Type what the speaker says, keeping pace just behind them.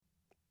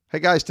Hey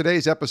guys,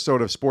 today's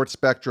episode of Sports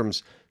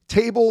Spectrum's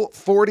Table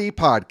 40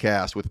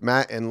 podcast with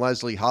Matt and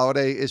Leslie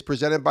Holiday is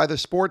presented by the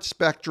Sports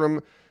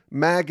Spectrum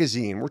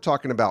magazine. We're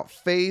talking about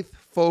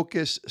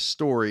faith-focused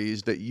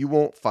stories that you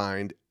won't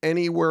find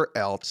anywhere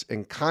else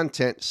and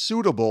content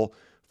suitable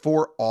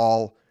for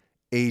all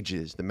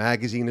ages. The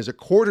magazine is a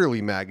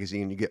quarterly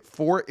magazine. You get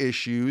 4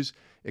 issues.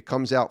 It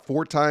comes out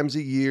 4 times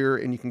a year,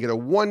 and you can get a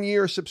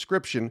 1-year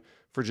subscription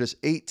for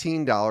just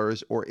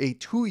 $18 or a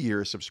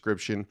 2-year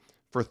subscription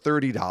for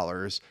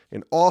 $30,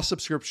 and all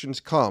subscriptions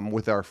come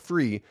with our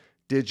free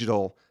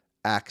digital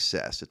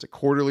access. It's a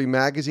quarterly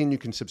magazine. You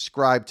can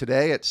subscribe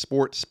today at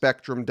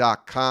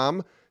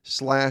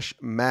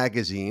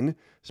sportsspectrum.com/magazine,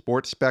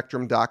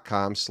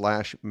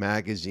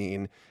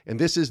 sportsspectrum.com/magazine. And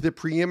this is the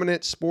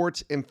preeminent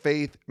sports and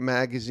faith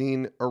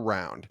magazine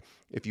around.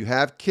 If you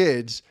have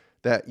kids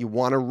that you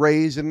want to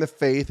raise in the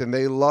faith and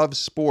they love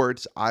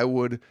sports, I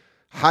would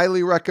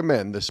highly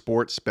recommend the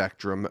Sports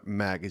Spectrum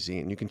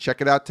magazine. You can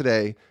check it out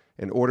today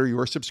and order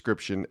your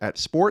subscription at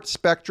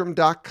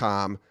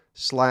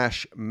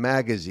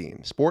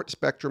sportsspectrum.com/magazine,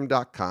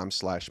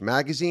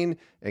 sportsspectrum.com/magazine,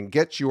 and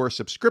get your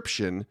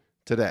subscription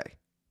today.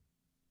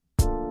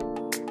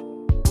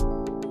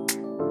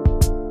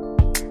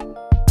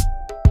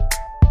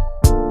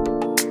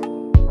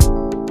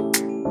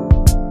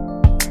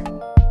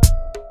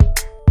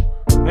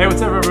 Hey,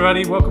 what's up,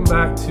 everybody? Welcome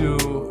back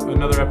to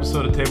another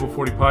episode of Table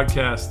 40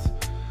 Podcast.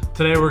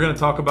 Today, we're going to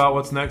talk about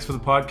what's next for the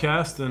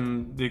podcast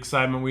and the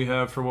excitement we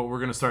have for what we're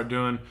going to start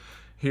doing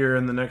here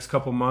in the next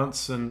couple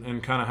months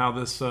and kind of how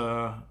this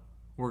we're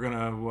going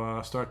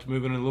to start to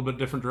move in a little bit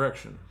different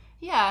direction.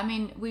 Yeah, I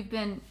mean, we've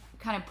been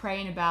kind of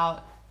praying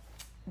about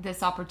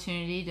this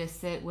opportunity to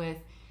sit with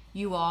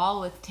you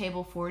all with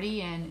Table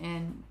 40,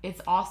 and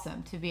it's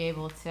awesome to be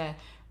able to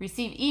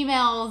receive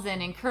emails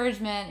and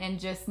encouragement and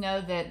just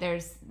know that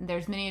there's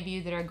many of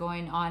you that are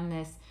going on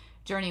this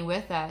journey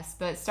with us.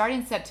 But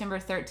starting September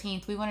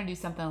 13th, we want to do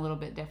something a little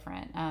bit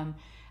different.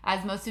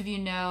 As most of you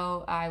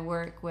know, I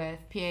work with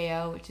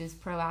PAO, which is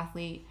Pro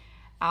Athlete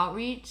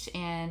Outreach,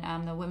 and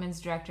I'm the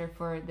women's director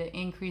for the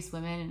Increase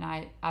Women,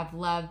 and I've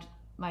loved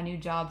my new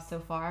job so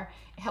far.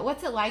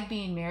 What's it like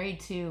being married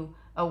to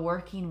a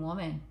working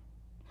woman?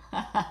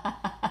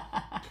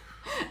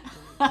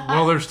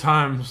 Well, there's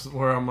times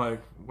where I'm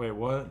like, wait,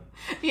 what?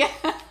 Yeah.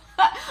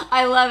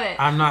 I love it.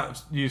 I'm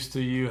not used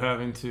to you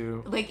having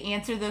to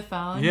answer the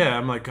phone. Yeah,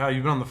 I'm like, God,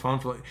 you've been on the phone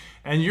for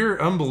and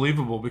you're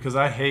unbelievable because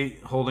I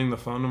hate holding the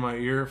phone to my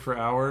ear for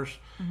hours,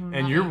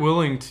 and you're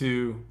willing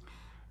to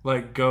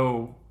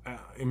go.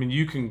 I mean,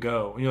 you can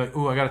go, and you're like,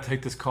 oh, I got to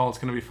take this call. It's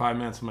going to be 5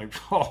 minutes. I'm like,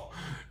 oh,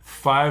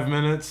 5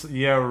 minutes?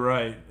 Yeah,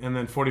 right. And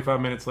then 45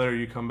 minutes later,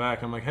 you come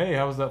back. I'm like, hey,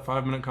 how was that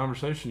 5-minute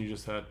conversation you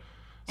just had?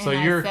 And so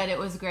I said it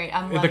was great.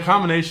 I'm the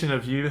combination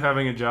of you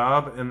having a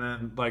job and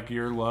then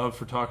your love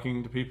for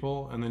talking to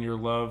people and then your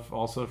love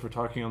also for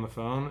talking on the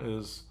phone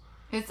is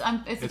it's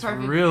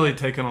perfect really fit.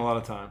 Taken a lot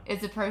of time.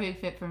 It's a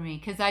perfect fit for me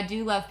because I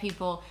do love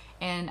people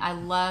and I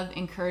love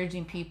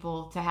encouraging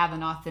people to have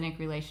an authentic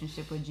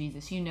relationship with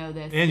Jesus. You know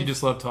this. And you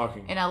just love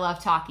talking. And I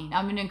love talking.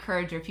 I'm an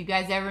encourager. If you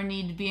guys ever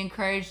need to be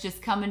encouraged,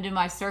 just come into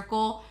my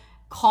circle,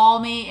 call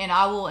me, and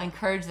I will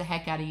encourage the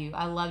heck out of you.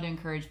 I love to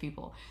encourage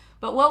people.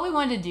 But what we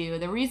wanted to do,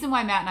 the reason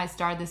why Matt and I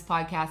started this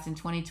podcast in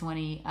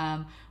 2020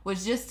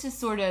 was just to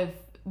sort of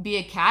be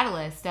a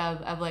catalyst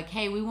of like,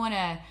 hey, we want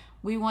to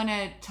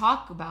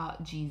talk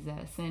about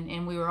Jesus.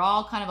 And we were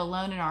all kind of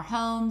alone in our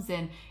homes,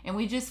 and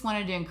we just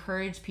wanted to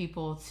encourage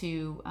people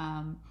to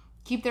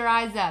keep their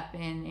eyes up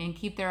and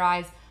keep their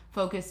eyes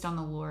focused on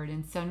the Lord.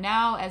 And so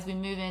now as we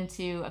move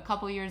into a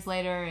couple years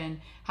later and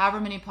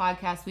however many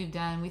podcasts we've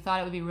done, we thought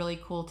it would be really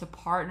cool to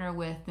partner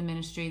with the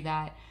ministry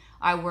that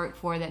I work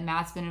for, that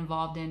Matt's been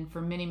involved in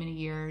for many, many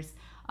years.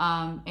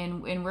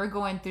 And we're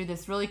going through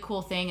this really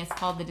cool thing. It's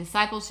called the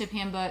Discipleship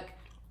Handbook.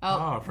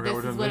 I forgot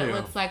this is what video. It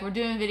looks like. We're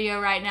doing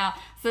video right now.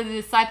 So the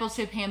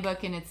Discipleship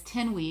Handbook, and it's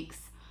 10 weeks.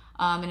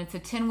 And it's a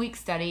 10-week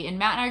study. And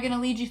Matt and I are going to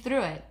lead you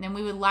through it. And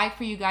we would like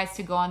for you guys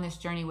to go on this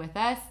journey with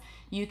us.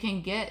 You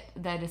can get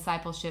the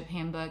Discipleship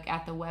Handbook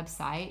at the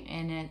website,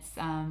 and it's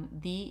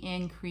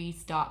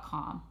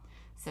theincrease.com.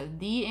 So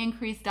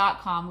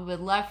theincrease.com. We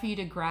would love for you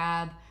to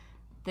grab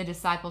the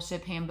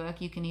Discipleship Handbook.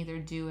 You can either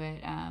do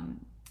it,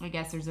 I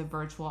guess there's a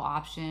virtual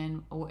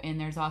option, and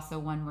there's also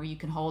one where you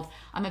can hold.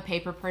 I'm a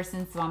paper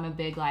person, so I'm a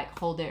big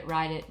hold it,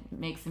 write it,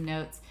 make some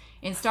notes.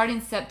 And starting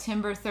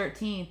September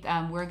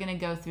 13th, we're going to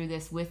go through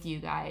this with you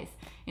guys.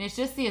 And it's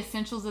just the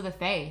essentials of the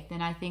faith.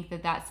 And I think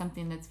that that's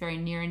something that's very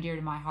near and dear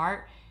to my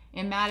heart,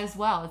 and Matt as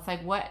well. It's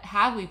like, what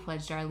have we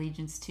pledged our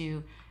allegiance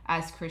to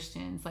as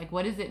Christians?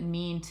 What does it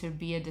mean to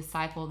be a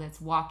disciple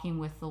that's walking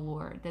with the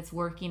Lord, that's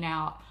working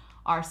out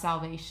our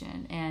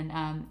salvation?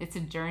 And it's a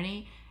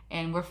journey,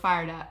 and we're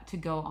fired up to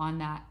go on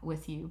that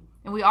with you.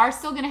 And we are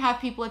still going to have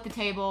people at the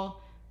table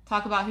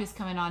talk about who's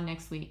coming on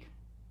next week.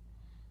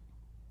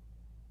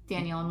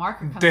 Danielle and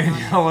Mark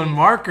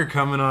are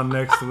coming on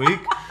next week.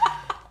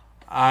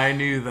 I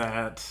knew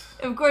that.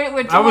 Of course,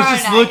 I was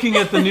just looking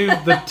at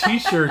the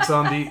t-shirts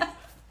on the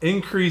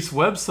Increase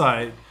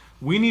website.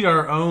 We need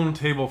our own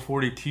Table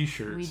 40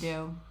 t-shirts. We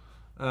do.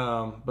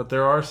 But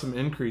there are some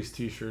increased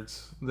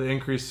t-shirts. The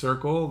increased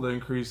circle, the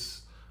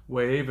increased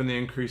wave, and the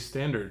increased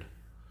standard.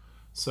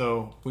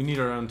 So we need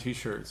our own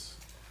t-shirts.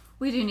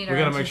 We do need our own t-shirts.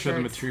 We got to make sure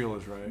the material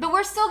is right. But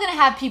we're still going to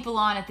have people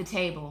on at the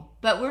table.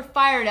 But we're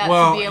fired up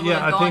to be able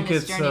to go on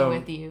this journey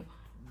with you.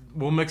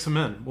 We'll mix them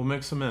in.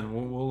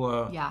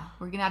 We'll yeah,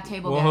 we're going to have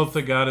table guests. We'll hope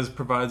that God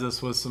provides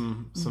us with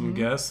some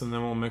guests, and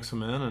then we'll mix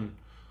them in, and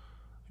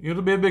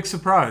it'll be a big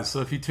surprise.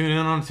 So if you tune in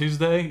on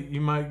Tuesday, you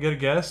might get a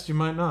guest, you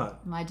might not.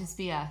 It might just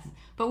be us.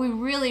 But we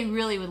really,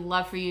 really would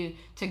love for you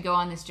to go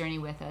on this journey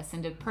with us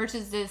and to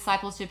purchase the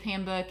Discipleship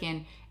Handbook.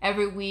 And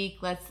every week,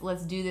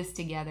 let's do this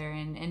together.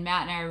 And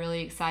Matt and I are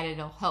really excited.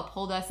 It'll help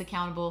hold us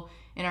accountable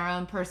in our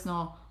own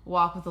personal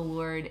walk with the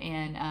Lord.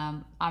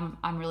 And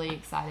I'm really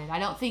excited. I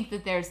don't think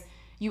that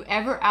you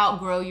ever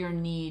outgrow your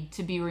need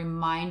to be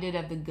reminded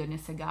of the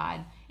goodness of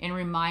God and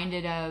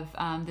reminded of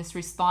this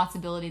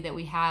responsibility that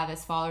we have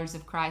as followers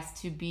of Christ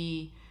to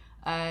be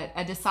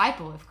a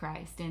disciple of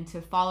Christ and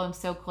to follow him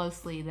so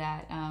closely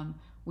that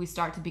we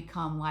start to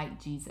become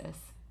like Jesus.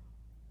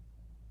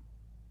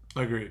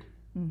 Agreed.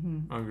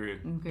 Mm-hmm. Agreed.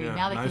 Yeah,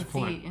 now they nice can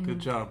point. see. Good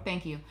job.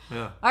 Thank you.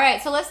 Yeah. All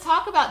right, so let's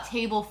talk about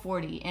Table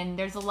 40. And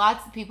there's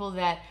lots of people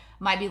that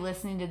might be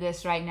listening to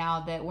this right now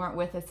that weren't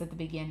with us at the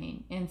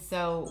beginning. And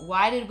so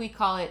why did we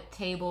call it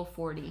Table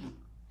 40?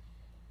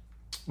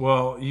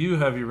 Well, you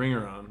have your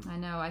ringer on. I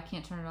know. I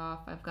can't turn it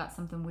off. I've got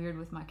something weird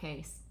with my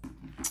case.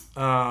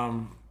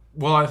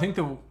 Well, I think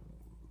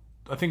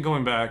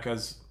going back,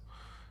 as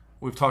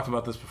we've talked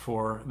about this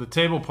before, the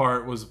table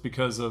part was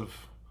because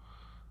of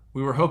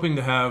we were hoping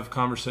to have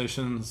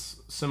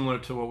conversations similar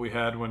to what we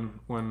had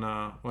when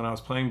I was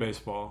playing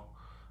baseball,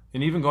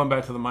 and even going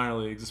back to the minor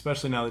leagues,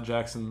 especially now that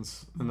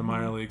Jackson's in the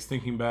minor leagues,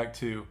 thinking back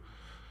to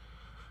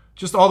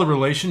just all the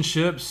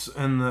relationships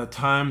and the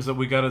times that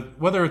we got to,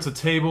 whether it's a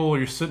table or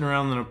you're sitting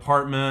around an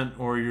apartment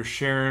or you're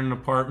sharing an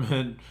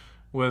apartment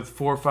with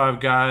 4 or 5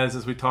 guys,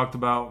 as we talked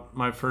about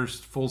my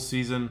first full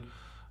season,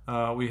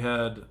 we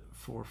had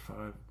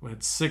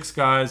 6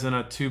 guys in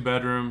a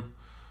 2-bedroom.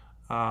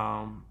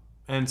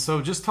 And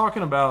so just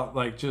talking about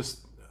like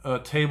just a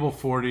Table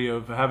 40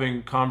 of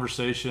having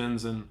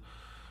conversations, and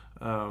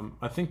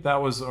I think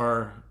that was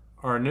our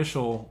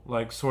initial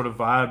like sort of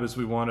vibe, as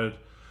we wanted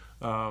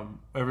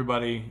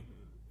everybody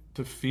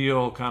to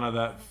feel kind of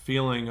that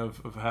feeling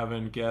of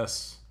having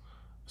guests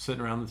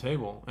sitting around the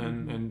table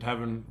and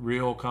having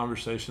real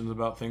conversations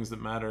about things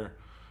that matter,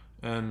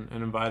 and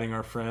inviting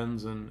our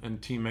friends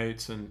and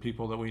teammates and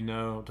people that we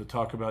know to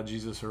talk about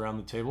Jesus around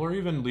the table, or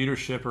even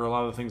leadership, or a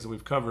lot of the things that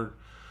we've covered.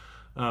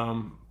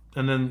 And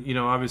then,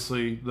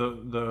 obviously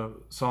the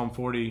Psalm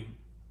 40,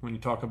 when you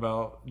talk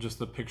about just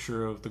the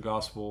picture of the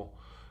gospel,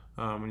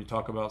 when you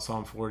talk about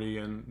Psalm 40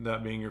 and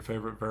that being your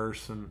favorite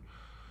verse, and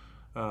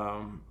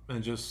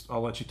just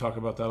I'll let you talk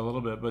about that a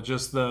little bit, but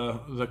just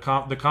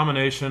the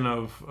combination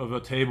of a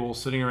table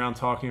sitting around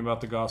talking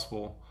about the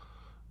gospel,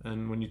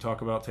 and when you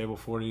talk about Table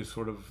 40, is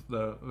sort of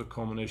the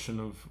culmination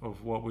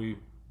of what we've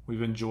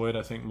enjoyed,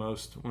 I think,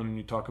 most when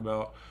you talk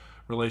about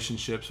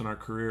relationships in our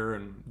career,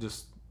 and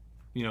just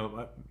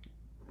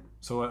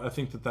so I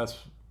think is that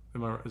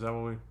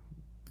what we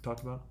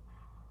talked about?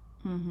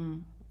 Mm-hmm.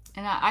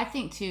 And I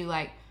think too,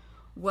 like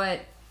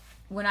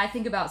when I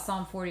think about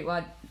Psalm 40,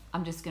 well,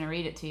 I'm just going to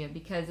read it to you,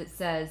 because it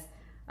says,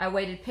 "I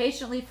waited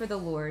patiently for the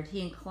Lord.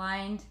 He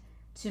inclined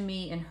to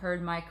me and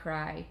heard my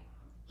cry.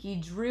 He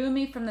drew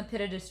me from the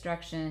pit of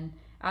destruction,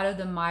 out of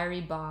the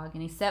miry bog,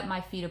 and he set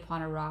my feet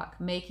upon a rock,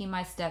 making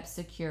my steps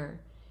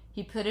secure.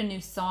 He put a new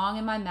song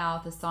in my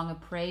mouth, a song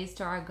of praise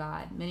to our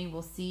God. Many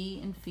will see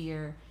and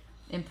fear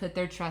and put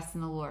their trust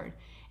in the Lord."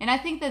 And I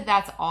think that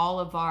that's all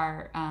of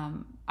our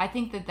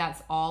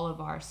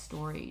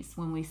stories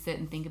when we sit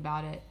and think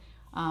about it,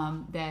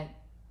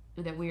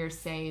 that we are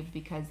saved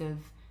because of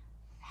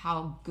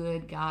how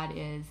good God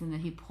is, and that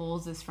he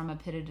pulls us from a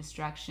pit of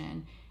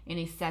destruction, and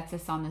he sets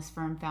us on this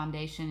firm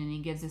foundation, and he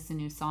gives us a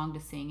new song to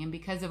sing. And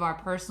because of our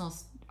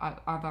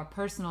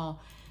personal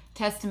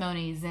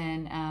testimonies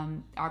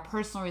and our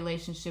personal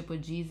relationship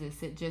with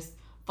Jesus, it just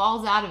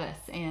falls out of us,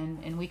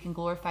 and we can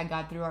glorify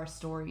God through our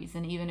stories.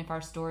 And even if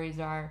our stories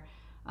are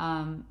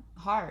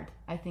hard,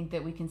 I think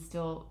that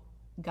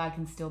God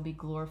can still be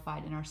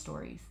glorified in our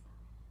stories.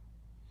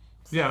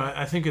 So. Yeah,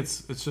 I think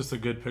it's just a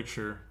good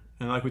picture.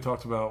 And like we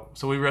talked about,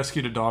 so we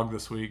rescued a dog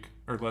this week,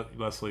 or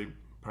Leslie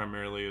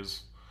primarily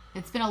is.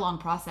 It's been a long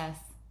process.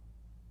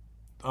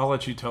 I'll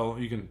let you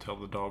can tell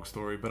the dog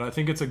story, but I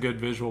think it's a good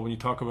visual when you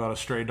talk about a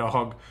stray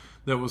dog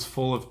that was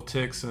full of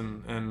ticks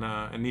and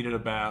needed a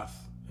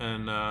bath,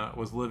 and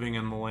was living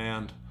in the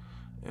land,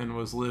 and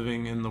was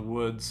living in the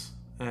woods,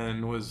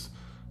 and was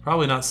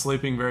probably not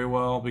sleeping very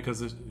well,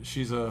 because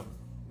she's a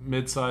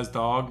mid-sized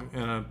dog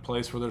in a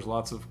place where there's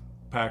lots of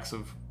packs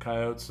of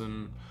coyotes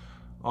and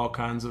all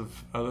kinds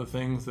of other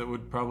things that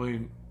would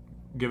probably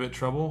give it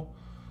trouble.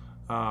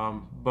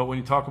 But when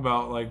you talk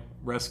about like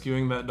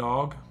rescuing that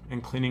dog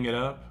and cleaning it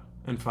up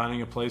and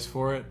finding a place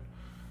for it,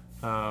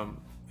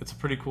 it's a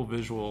pretty cool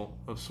visual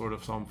of sort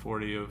of Psalm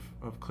 40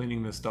 of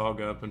cleaning this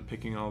dog up and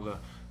picking all the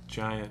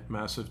giant,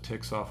 massive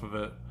ticks off of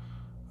it,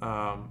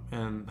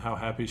 and how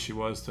happy she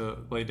was to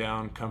lay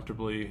down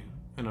comfortably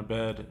in a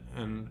bed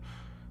and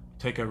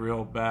take a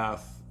real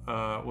bath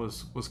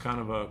was kind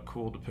of a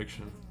cool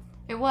depiction.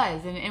 It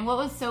was, and what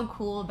was so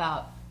cool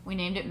about, we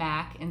named it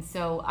Mac, and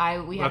so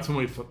that's when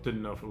we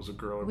didn't know if it was a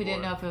girl or boy. We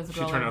didn't know if it was a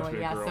girl she turned or out boy. to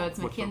be Yeah, a girl so it's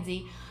with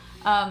Mackenzie.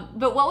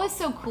 But what was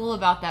so cool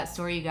about that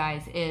story, you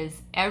guys, is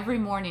every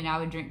morning I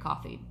would drink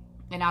coffee,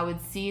 and I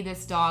would see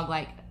this dog.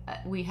 Like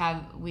we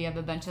have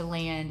a bunch of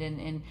land,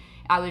 and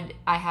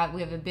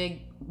we have a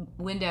big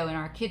window in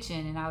our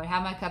kitchen, and I would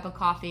have my cup of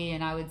coffee,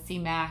 and I would see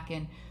Mac,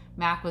 and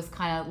Mac was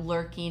kind of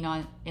lurking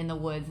in the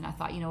woods, and I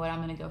thought, you know what,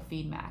 I'm going to go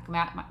feed Mac.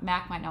 Mac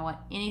might not want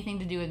anything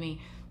to do with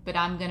me, but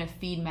I'm going to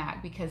feed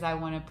Mac because I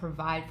want to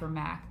provide for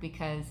Mac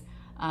because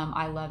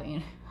I love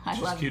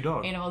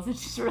animals, and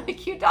she's a really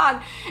cute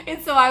dog.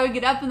 And so I would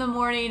get up in the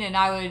morning and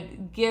I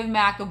would give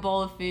Mac a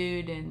bowl of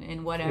food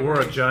and whatever. Or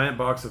a giant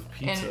box of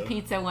pizza. And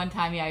pizza one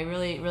time, yeah, he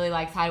really, really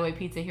likes Hideaway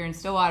Pizza here in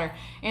Stillwater.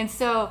 And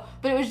so,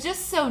 but it was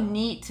just so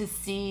neat to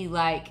see,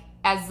 like,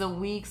 as the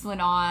weeks went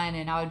on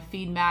and I would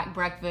feed Mac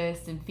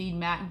breakfast and feed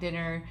Mac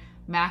dinner,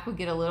 Mac would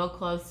get a little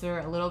closer,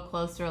 a little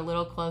closer, a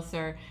little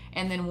closer.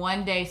 And then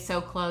one day so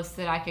close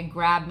that I could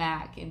grab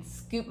Mac and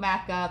scoop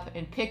Mac up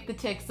and pick the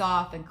ticks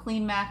off and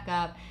clean Mac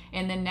up.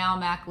 And then now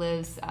Mac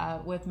lives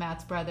with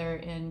Matt's brother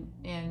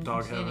in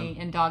Dog Jenny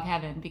in Dog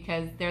Heaven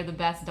because they're the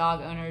best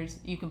dog owners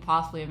you can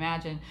possibly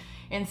imagine.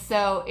 And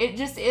so it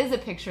just is a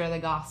picture of the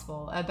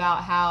gospel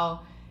about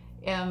how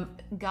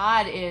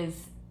God is,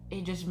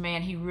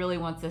 he really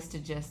wants us to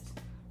just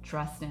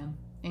trust him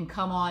and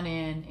come on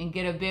in and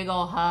get a big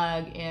old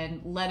hug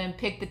and let him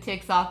pick the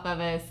ticks off of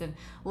us and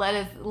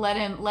let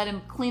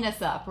him clean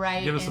us up,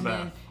 right? Give us a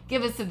bath.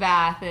 Give us a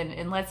bath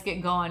and let's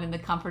get going in the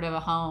comfort of a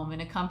home and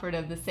the comfort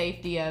of the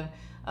safety of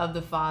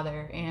the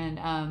Father. And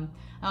I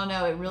don't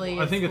know, it really is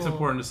I think cool. It's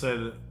important to say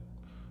that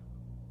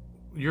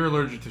you're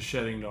allergic to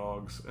shedding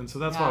dogs, and so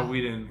that's why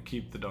we didn't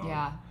keep the dog.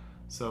 Yeah.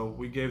 So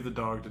we gave the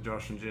dog to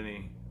Josh and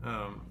Jenny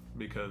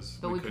because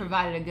we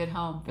provided a good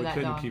home for that dog.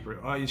 We couldn't keep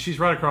her. She's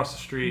right across the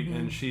street,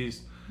 and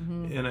she's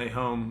in a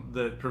home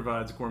that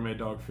provides gourmet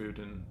dog food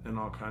and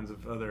all kinds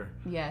of other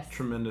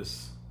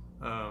tremendous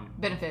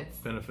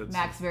benefits.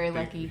 Mac's very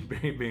lucky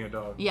being a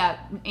dog. Yeah,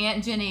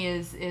 Aunt Jenny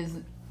is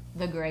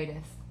the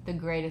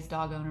greatest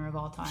dog owner of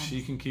all time.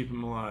 She can keep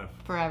him alive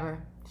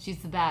forever. She's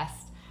the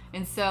best.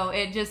 And so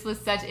it just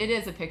was it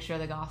is a picture of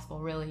the gospel,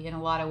 really, in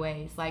a lot of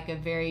ways, like a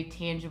very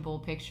tangible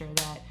picture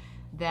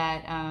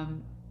that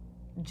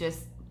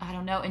just, I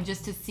don't know, and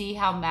just to see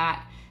how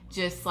Mac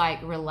just like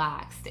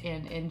relaxed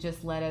and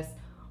just let us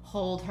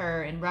hold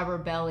her and rub her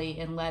belly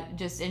and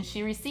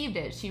she received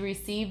it. She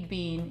received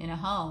being in a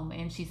home,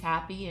 and she's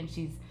happy and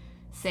she's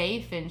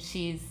safe and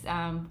she's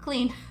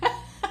clean.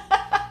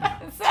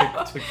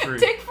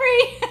 Tick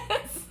free.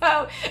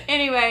 So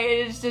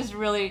anyway, it's just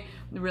really,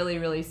 really,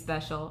 really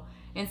special.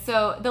 And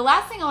so the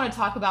last thing I want to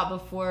talk about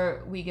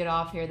before we get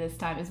off here this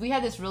time is we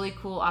had this really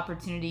cool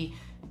opportunity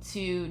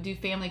to do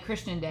Family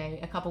Christian Day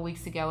a couple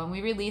weeks ago, and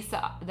we released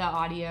the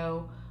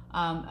audio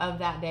of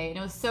that day, and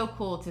it was so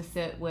cool to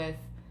sit with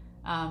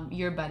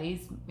your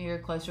buddies. You're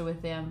closer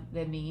with them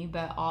than me,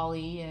 but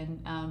Ollie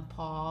and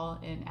Paul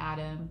and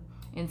Adam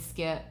and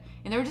Skip,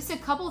 and there were just a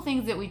couple of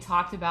things that we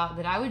talked about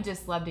that I would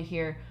just love to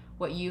hear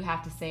what you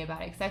have to say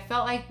about it, because I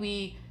felt like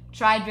we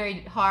tried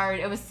very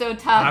hard. It was so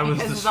tough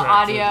because of the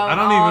audio. I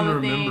don't even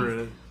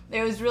remember it.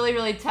 It was really,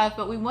 really tough,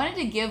 but we wanted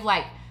to give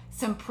like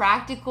some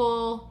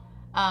practical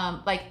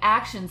like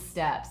action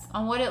steps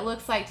on what it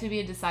looks like to be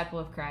a disciple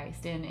of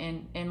Christ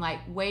and like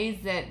ways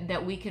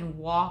that we can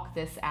walk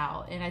this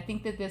out. And I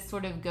think that this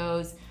sort of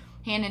goes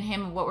hand in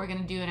hand with what we're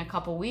going to do in a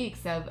couple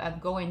weeks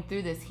of going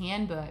through this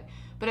handbook.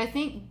 But I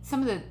think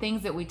some of the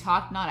things that we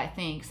talked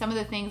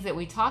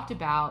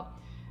about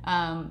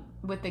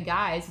with the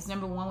guys was,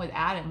 number one with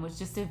Adam, was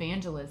just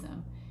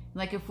evangelism.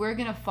 Like, if we're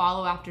going to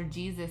follow after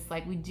Jesus,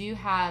 like, we do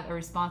have a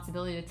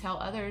responsibility to tell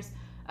others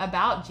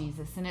about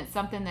Jesus. And it's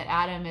something that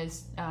Adam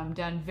has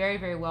done very,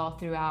 very well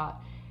throughout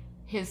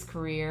his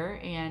career.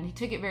 And he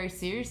took it very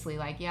seriously.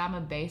 Like, yeah, I'm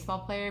a baseball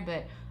player,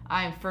 but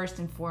I am first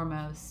and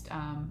foremost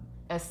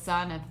a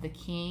son of the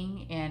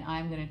King, and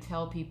I'm going to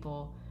tell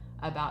people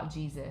about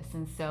Jesus.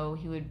 And so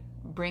he would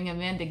bring them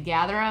in to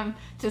gather them,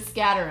 to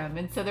scatter them.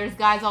 And so there's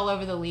guys all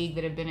over the league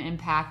that have been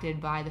impacted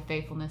by the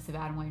faithfulness of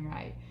Adam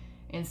Wainwright.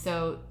 And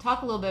so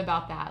talk a little bit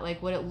about that,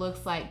 like what it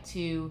looks like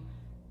to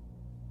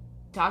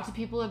talk to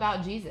people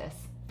about Jesus.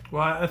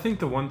 Well, I think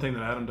the one thing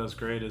that Adam does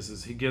great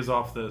is he gives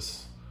off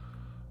this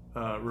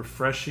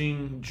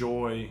refreshing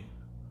joy.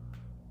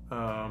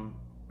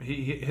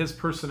 His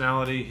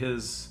personality,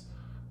 his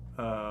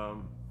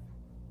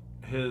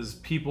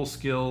people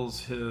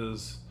skills,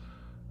 his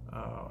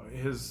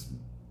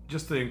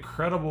just the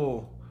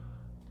incredible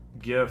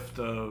gift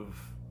of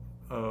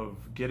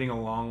getting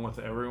along with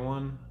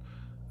everyone.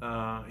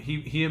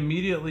 He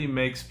immediately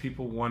makes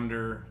people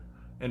wonder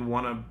and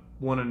want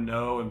to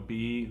know and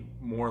be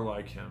more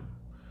like him.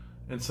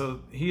 And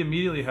so he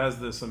immediately has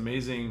this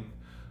amazing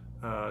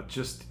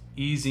just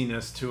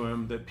easiness to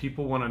him that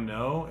people want to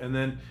know. And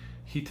then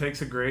he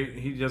does a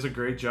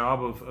great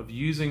job of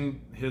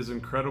using his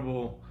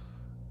incredible,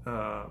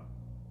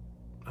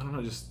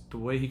 just the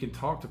way he can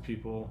talk to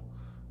people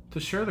to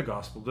share the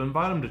gospel, to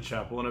invite them to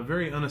chapel in a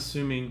very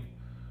unassuming,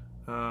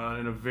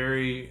 in a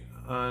very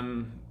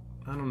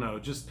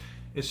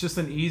it's just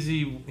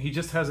he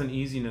just has an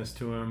easiness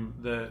to him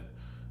that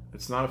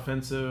it's not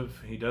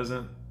offensive. He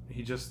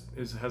just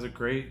has a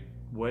great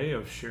way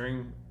of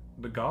sharing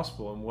the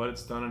gospel and what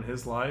it's done in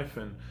his life.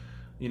 And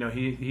he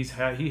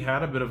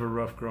had a bit of a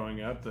rough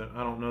growing up that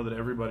I don't know that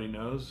everybody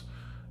knows.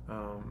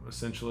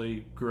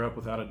 Essentially grew up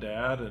without a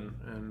dad and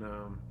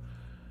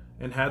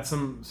had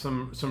some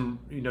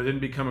didn't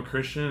become a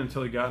Christian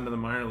until he got into the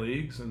minor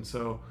leagues. And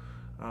so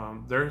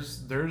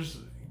there's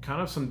kind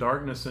of some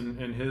darkness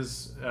in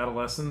his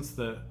adolescence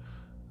that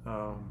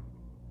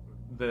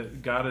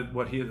God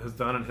what he has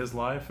done in his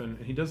life, and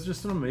he does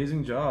just an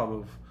amazing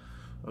job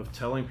of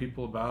telling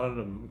people about it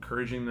and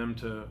encouraging them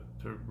to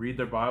read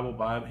their Bible.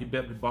 He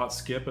bought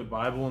Skip a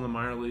Bible in the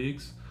minor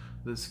leagues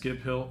that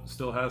Skip Hill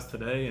still has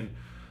today, and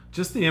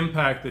just the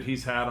impact that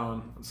he's had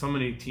on so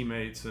many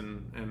teammates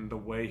and the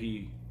way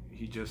he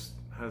just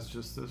has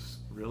just this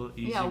real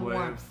easy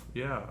way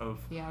of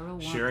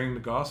sharing the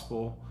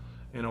gospel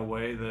in a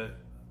way that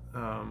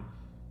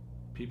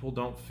people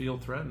don't feel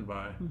threatened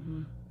by.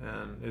 Mm-hmm.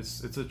 And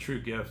it's a true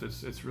gift.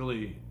 It's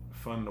really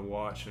fun to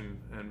watch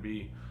and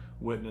be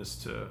witness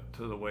to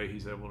the way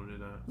he's able to do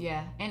that.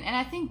 Yeah, and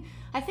I think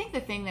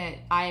the thing that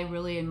I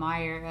really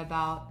admire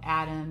about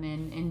Adam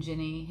and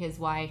Jenny, his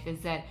wife, is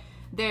that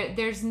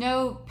there's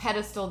no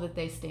pedestal that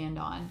they stand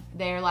on.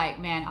 They're like,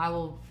 man, I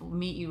will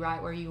meet you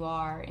right where you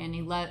are, and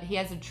he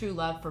has a true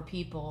love for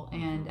people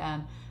and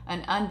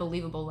an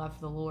unbelievable love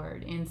for the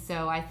Lord. And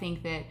so I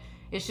think that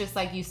it's just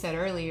like you said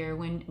earlier,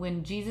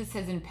 when Jesus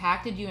has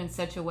impacted you in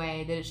such a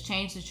way that it's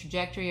changed the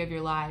trajectory of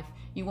your life,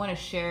 you want to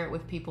share it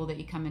with people that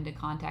you come into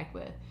contact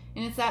with.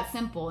 And it's that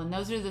simple. And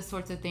those are the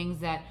sorts of things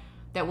that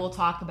we'll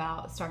talk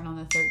about starting on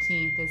the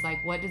 13th, is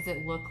like, what does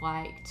it look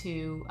like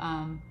to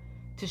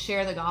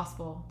share the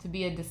gospel, to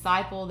be a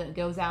disciple that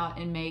goes out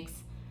and makes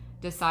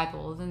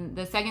disciples. And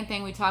the second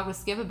thing we talked with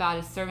Skip about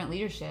is servant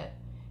leadership.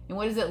 And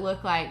what does it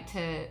look like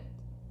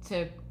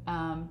to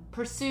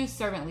pursue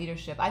servant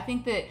leadership? I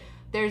think that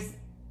there's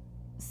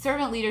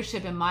servant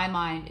leadership, in my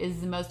mind,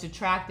 is the most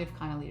attractive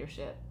kind of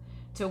leadership,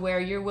 to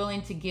where you're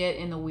willing to get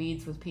in the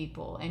weeds with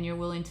people and you're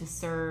willing to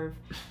serve,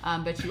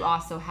 but you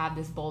also have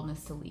this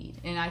boldness to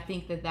lead. And I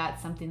think that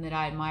that's something that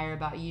I admire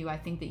about you. I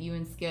think that you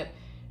and Skip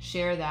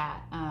share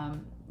that.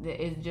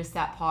 Is just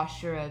that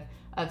posture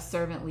of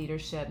servant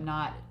leadership,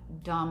 not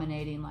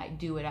dominating, like,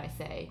 do what I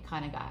say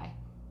kind of guy.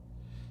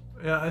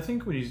 Yeah, I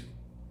think when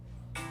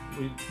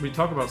we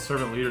talk about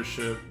servant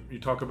leadership, you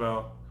talk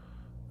about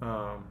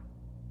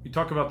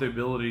the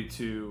ability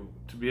to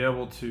be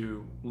able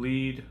to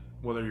lead,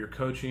 whether you're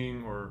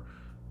coaching or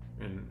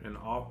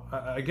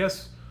I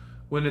guess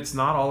when it's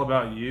not all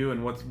about you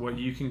and what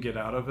you can get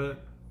out of it,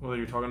 whether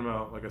you're talking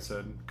about, like I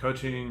said,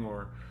 coaching,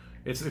 or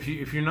it's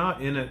if you're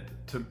not in it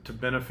to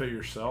benefit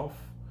yourself,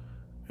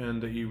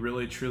 and that you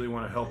really truly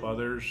want to help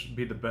others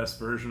be the best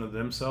version of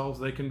themselves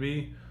they can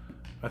be,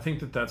 I think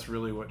that's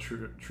really what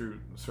true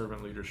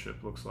servant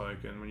leadership looks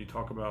like. And when you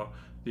talk about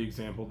the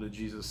example that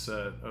Jesus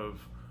set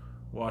of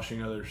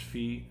washing others'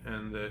 feet,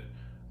 and that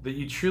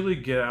you truly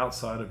get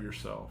outside of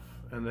yourself,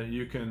 and that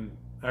you can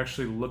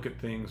actually look at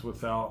things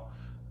without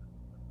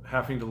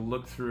having to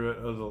look through it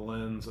of the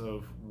lens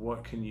of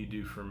what can you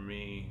do for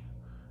me,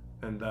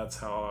 and that's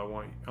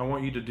how I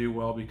want you to do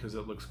well because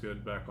it looks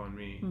good back on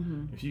me.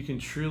 Mm-hmm. If you can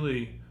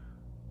truly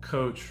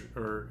coach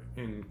or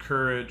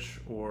encourage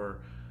or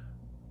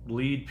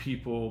lead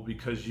people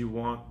because you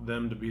want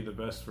them to be the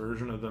best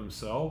version of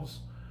themselves,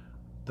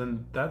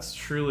 then that's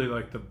truly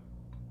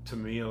to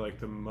me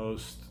the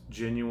most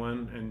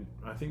genuine, and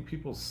I think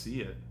people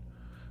see it.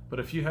 But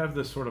if you have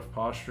this sort of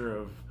posture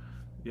of,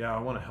 I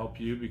want to help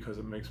you because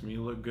it makes me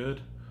look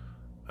good,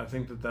 I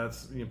think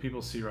that's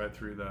people see right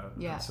through that.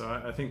 Yeah. And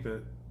so I think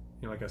that,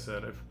 like I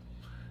said, if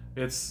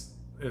it's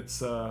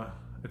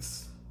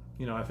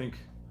I think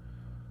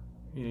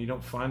you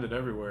don't find it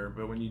everywhere,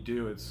 but when you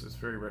do, it's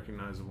very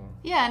recognizable.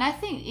 Yeah, and I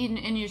think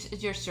in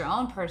your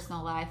own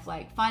personal life,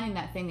 like finding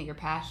that thing that you're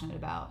passionate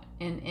about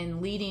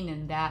and leading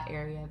in that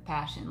area of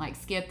passion. Like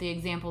Skip, the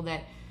example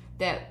that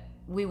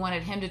we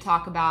wanted him to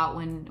talk about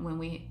when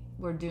we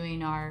were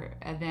doing our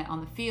event on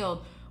the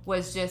field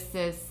was just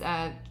this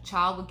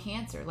child with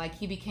cancer. Like,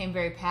 he became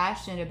very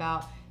passionate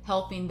about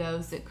helping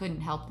those that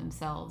couldn't help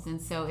themselves, and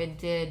so it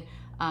did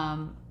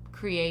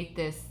create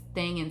this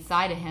thing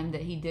inside of him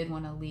that he did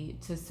want to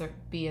lead, to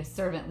be a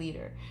servant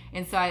leader.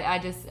 And so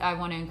I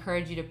want to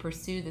encourage you to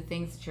pursue the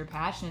things that you're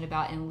passionate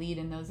about and lead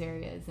in those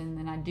areas. And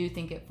then I do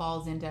think it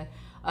falls into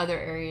other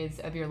areas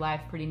of your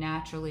life pretty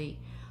naturally.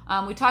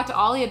 We talked to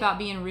Ollie about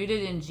being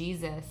rooted in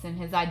Jesus and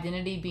his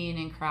identity being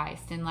in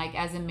Christ. And like,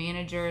 as a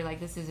manager, like,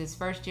 this is his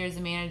first year as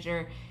a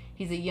manager,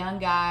 He's a young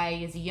guy.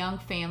 He has a young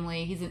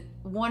family. He's a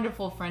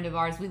wonderful friend of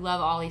ours. We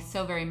love Ollie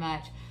so very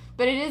much.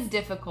 But it is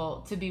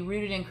difficult to be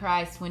rooted in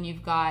Christ when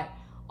you've got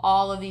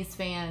all of these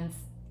fans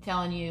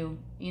telling you,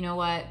 you know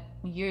what,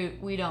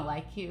 we don't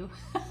like you.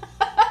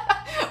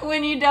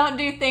 When you don't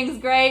do things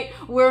great,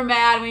 we're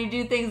mad. When you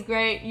do things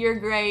great, you're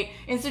great.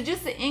 And so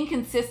just the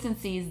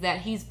inconsistencies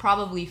that he's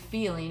probably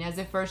feeling as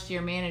a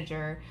first-year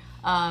manager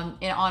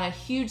and on a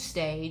huge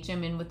stage, I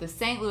mean, with the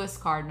St. Louis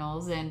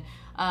Cardinals, and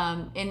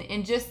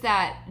just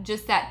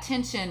that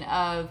tension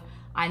of,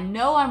 I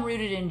know I'm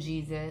rooted in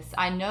Jesus.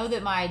 I know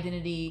that my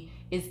identity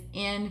is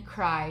in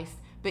Christ,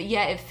 but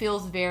yet it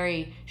feels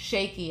very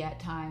shaky at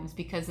times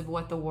because of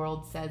what the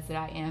world says that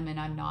I am and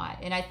I'm not.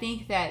 And I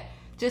think that,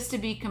 just to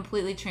be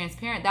completely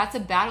transparent, that's a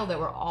battle that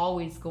we're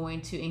always going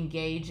to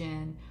engage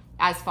in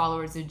as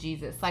followers of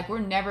Jesus. Like, we're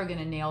never going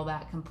to nail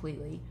that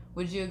completely.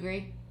 Would you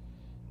agree?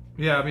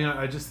 Yeah, I mean,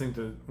 I just think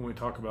that when we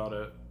talk about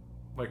it,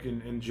 like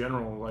in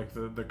general, like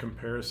the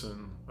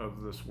comparison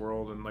of this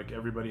world, and like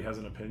everybody has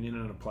an opinion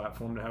and a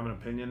platform to have an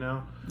opinion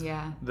now.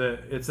 Yeah.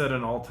 That it's at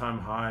an all-time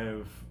high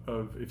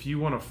of if you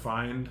want to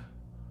find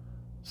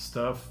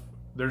stuff,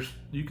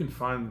 you can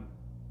find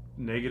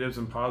negatives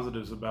and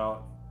positives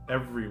about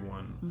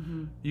everyone.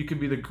 Mm-hmm. You could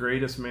be the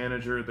greatest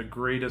manager, the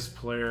greatest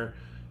player,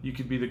 you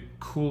could be the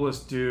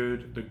coolest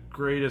dude, the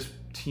greatest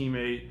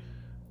teammate,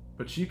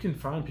 but you can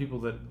find people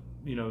that,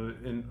 you know,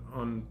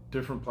 on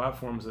different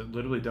platforms that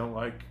literally don't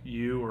like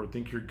you or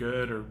think you're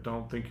good or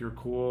don't think you're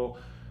cool.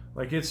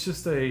 Like, it's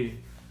just a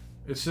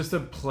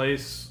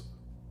place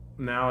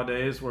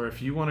nowadays where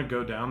if you want to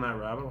go down that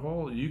rabbit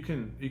hole, you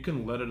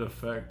can let it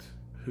affect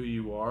who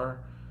you are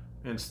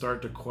and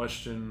start to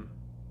question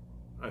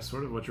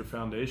sort of what your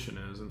foundation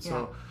is. And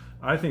so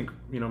I think,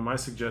 you know, my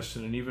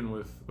suggestion, and even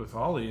with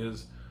Ollie,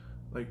 is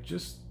like,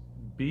 just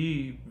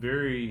be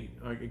very,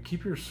 like,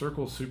 keep your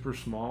circle super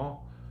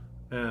small,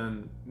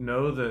 and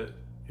know that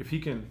if he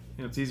can,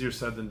 and it's easier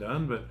said than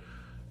done, but,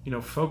 you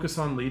know, focus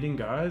on leading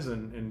guys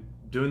and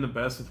doing the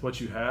best with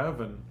what you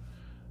have,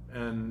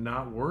 and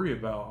not worry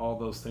about all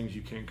those things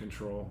you can't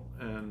control.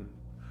 And,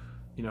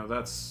 you know,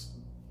 that's,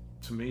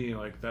 to me,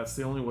 like, that's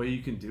the only way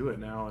you can do it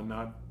now, and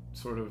not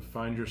sort of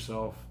find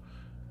yourself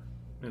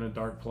in a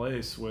dark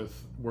place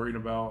with worrying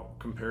about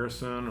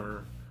comparison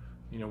or,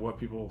 you know, what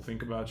people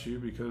think about you,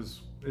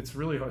 because it's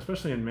really,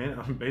 especially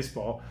in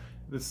baseball,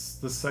 it's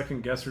the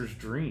second guesser's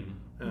dream.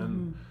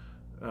 And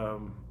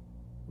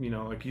you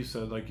know, like you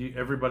said, like,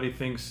 everybody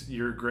thinks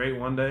you're great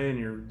one day and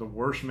you're the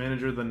worst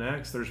manager the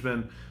next. There's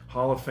been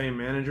Hall of Fame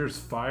managers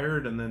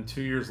fired, and then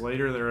 2 years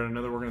later they're at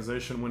another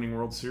organization winning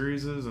World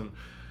Series. And,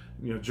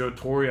 you know, Joe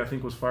Torre, I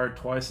think, was fired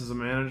twice as a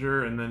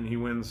manager, and then he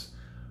wins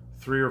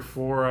 3 or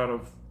 4 out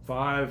of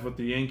 5 with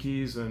the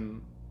Yankees,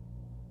 and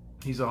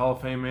he's a Hall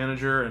of Fame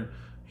manager, and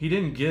he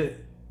didn't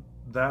get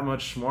that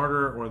much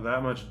smarter or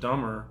that much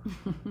dumber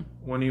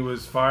when he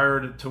was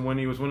fired to when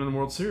he was winning the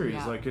World Series.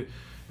 Yeah. Like,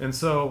 and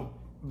so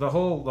the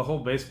whole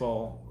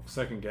baseball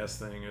second guess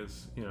thing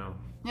is, you know,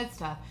 it's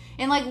tough.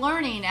 And like,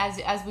 learning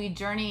as we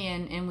journey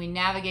and we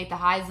navigate the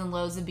highs and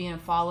lows of being a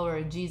follower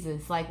of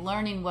Jesus, like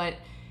learning what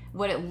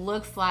it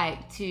looks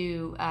like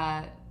to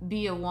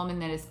be a woman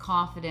that is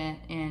confident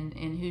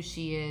in who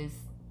she is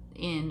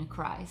in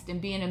Christ, and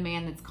being a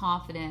man that's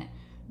confident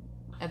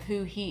of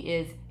who he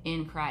is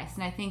in Christ.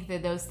 And I think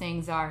that those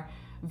things are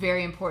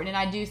very important. And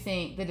I do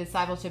think the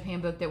discipleship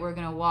handbook that we're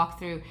going to walk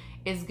through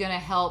is going to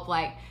help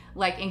like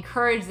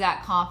encourage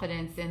that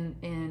confidence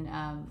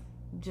in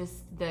just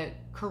the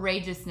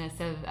courageousness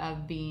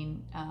of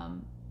being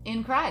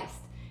in Christ.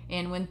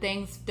 And when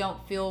things things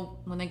get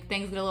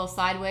a little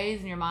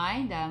sideways in your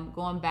mind,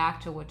 going back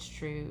to what's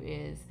true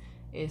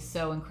is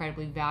so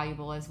incredibly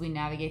valuable as we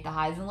navigate the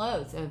highs and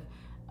lows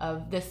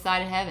of this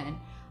side of heaven.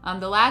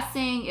 The last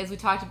thing is, we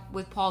talked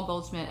with Paul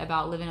Goldschmidt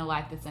about living a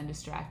life that's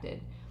undistracted.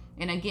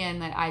 And again,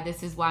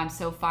 this is why I'm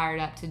so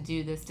fired up to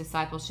do this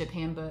discipleship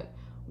handbook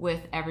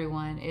with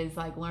everyone, is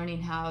like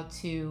learning how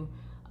to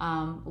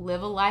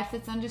live a life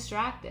that's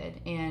undistracted,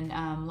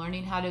 and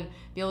learning how to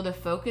be able to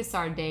focus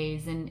our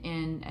days. And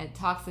it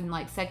talks in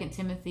like 2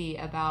 Timothy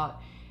about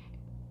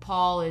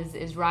Paul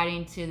is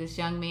writing to this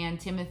young man,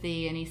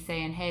 Timothy, and he's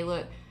saying, hey,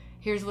 look,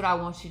 here's what I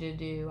want you to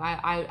do.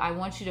 I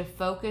want you to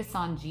focus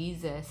on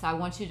Jesus. I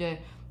want you to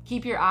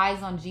keep your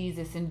eyes on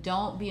Jesus, and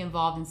don't be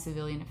involved in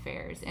civilian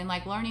affairs. And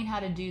like learning how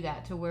to do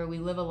that, to where we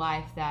live a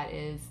life that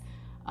is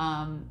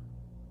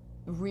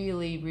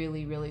really,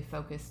 really, really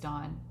focused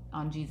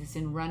on Jesus,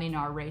 and running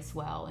our race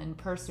well, and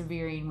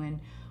persevering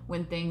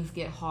when things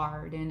get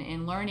hard,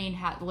 and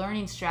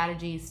learning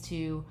strategies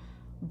to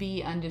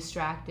be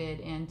undistracted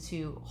and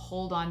to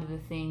hold on to the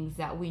things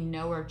that we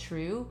know are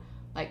true.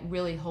 Like,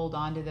 really hold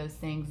on to those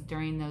things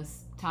during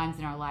those times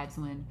in our lives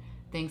when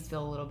things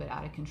feel a little bit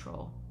out of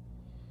control.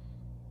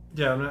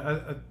 Yeah, I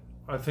mean,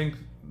 I think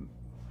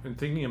in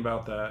thinking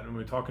about that, and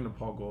we're talking to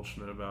Paul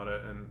Goldschmidt about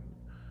it, and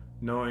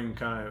knowing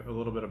kind of a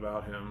little bit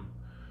about him,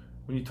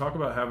 when you talk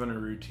about having a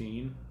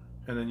routine,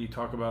 and then you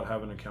talk about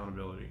having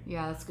accountability.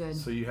 Yeah, that's good.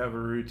 So you have a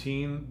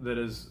routine that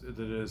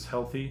is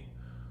healthy,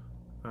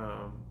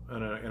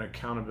 an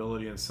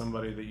accountability and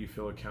somebody that you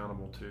feel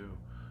accountable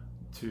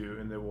to,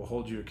 and that will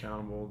hold you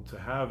accountable to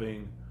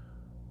having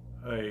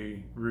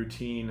a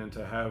routine and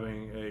to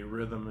having a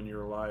rhythm in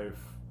your life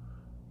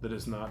that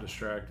is not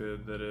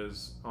distracted, that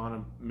is on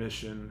a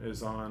mission,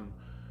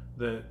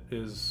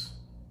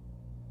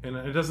 and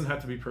it doesn't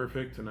have to be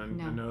perfect. And I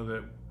know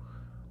that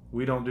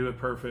we don't do it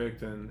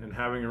perfect, and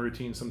having a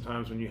routine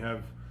sometimes when you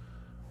have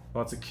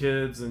lots of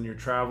kids and you're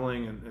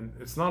traveling and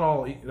it's not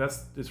all,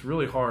 it's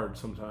really hard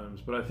sometimes.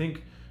 But I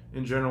think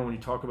in general, when you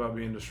talk about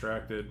being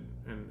distracted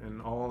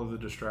and all of the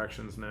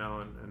distractions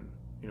now, and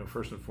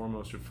first and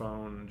foremost your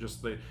phone, and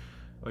just the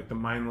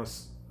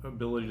mindless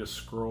ability to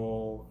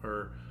scroll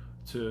or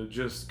to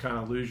just kind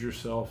of lose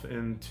yourself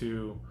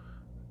into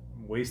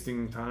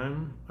wasting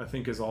time, I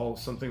think is all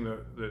something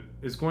that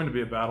is going to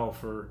be a battle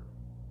for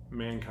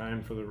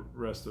mankind for the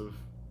rest of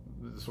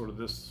sort of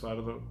this side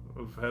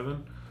of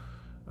heaven.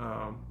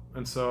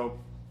 And so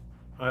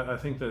I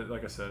think that,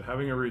 like I said,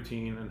 having a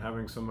routine and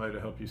having somebody to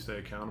help you stay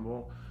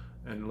accountable,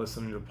 and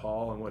listening to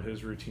Paul and what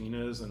his routine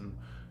is and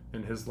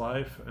in his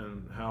life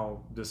and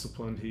how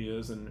disciplined he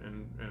is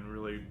and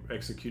really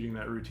executing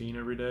that routine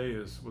every day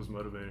was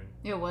motivating.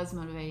 It was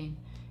motivating.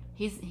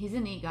 He's a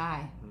neat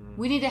guy.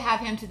 We need to have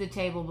him to the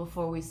table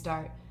before we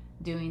start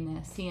doing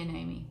this, he and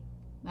Amy.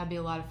 That'd be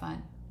a lot of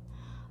fun.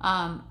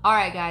 All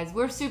right, guys,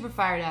 we're super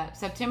fired up.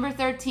 September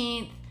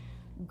 13th,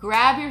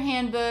 grab your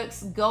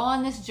handbooks, go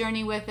on this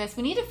journey with us.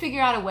 We need to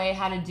figure out a way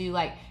how to do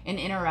like an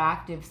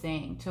interactive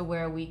thing to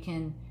where we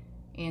can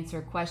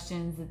answer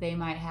questions that they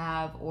might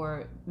have,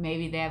 or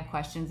maybe they have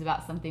questions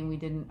about something we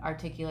didn't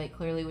articulate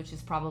clearly, which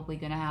is probably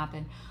going to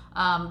happen.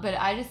 But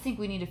I just think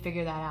we need to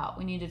figure that out.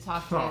 We need to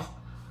talk to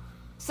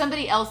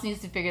somebody else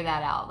needs to figure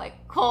that out,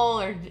 like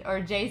Cole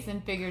or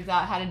Jason figures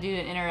out how to do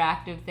an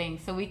interactive thing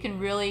so we can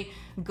really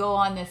go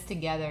on this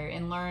together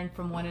and learn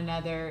from one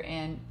another,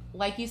 and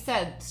like you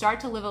said,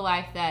 start to live a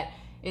life that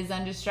is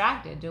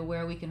undistracted, to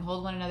where we can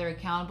hold one another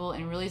accountable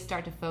and really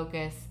start to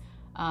focus,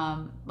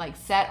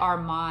 set our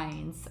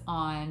minds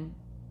on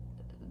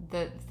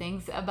the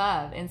things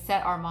above and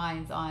set our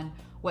minds on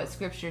what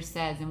Scripture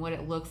says and what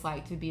it looks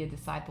like to be a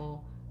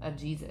disciple of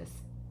Jesus.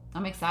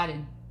 I'm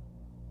excited.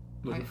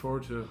 Looking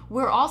forward to it.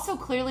 We're also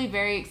clearly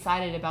very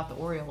excited about the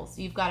Orioles.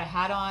 You've got a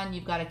hat on,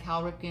 you've got a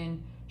Cal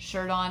Ripken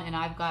shirt on, and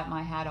I've got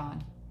my hat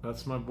on.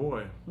 That's my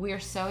boy. We are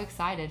so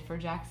excited for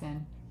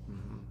Jackson.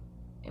 Mm-hmm.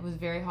 It was a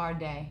very hard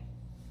day,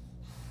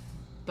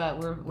 but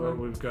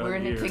we're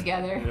in it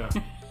together. Yeah.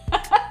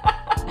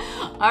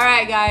 All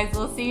right, guys,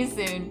 we'll see you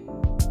soon.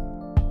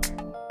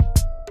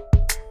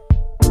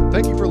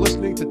 Thank you for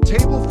listening to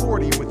Table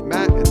 40 with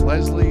Matt and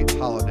Leslie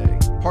Holiday,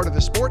 part of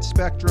the Sports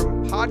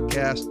Spectrum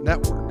Podcast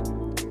Network.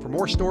 For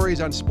more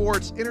stories on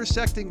sports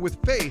intersecting with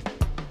faith,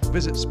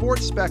 visit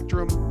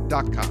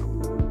sportsspectrum.com.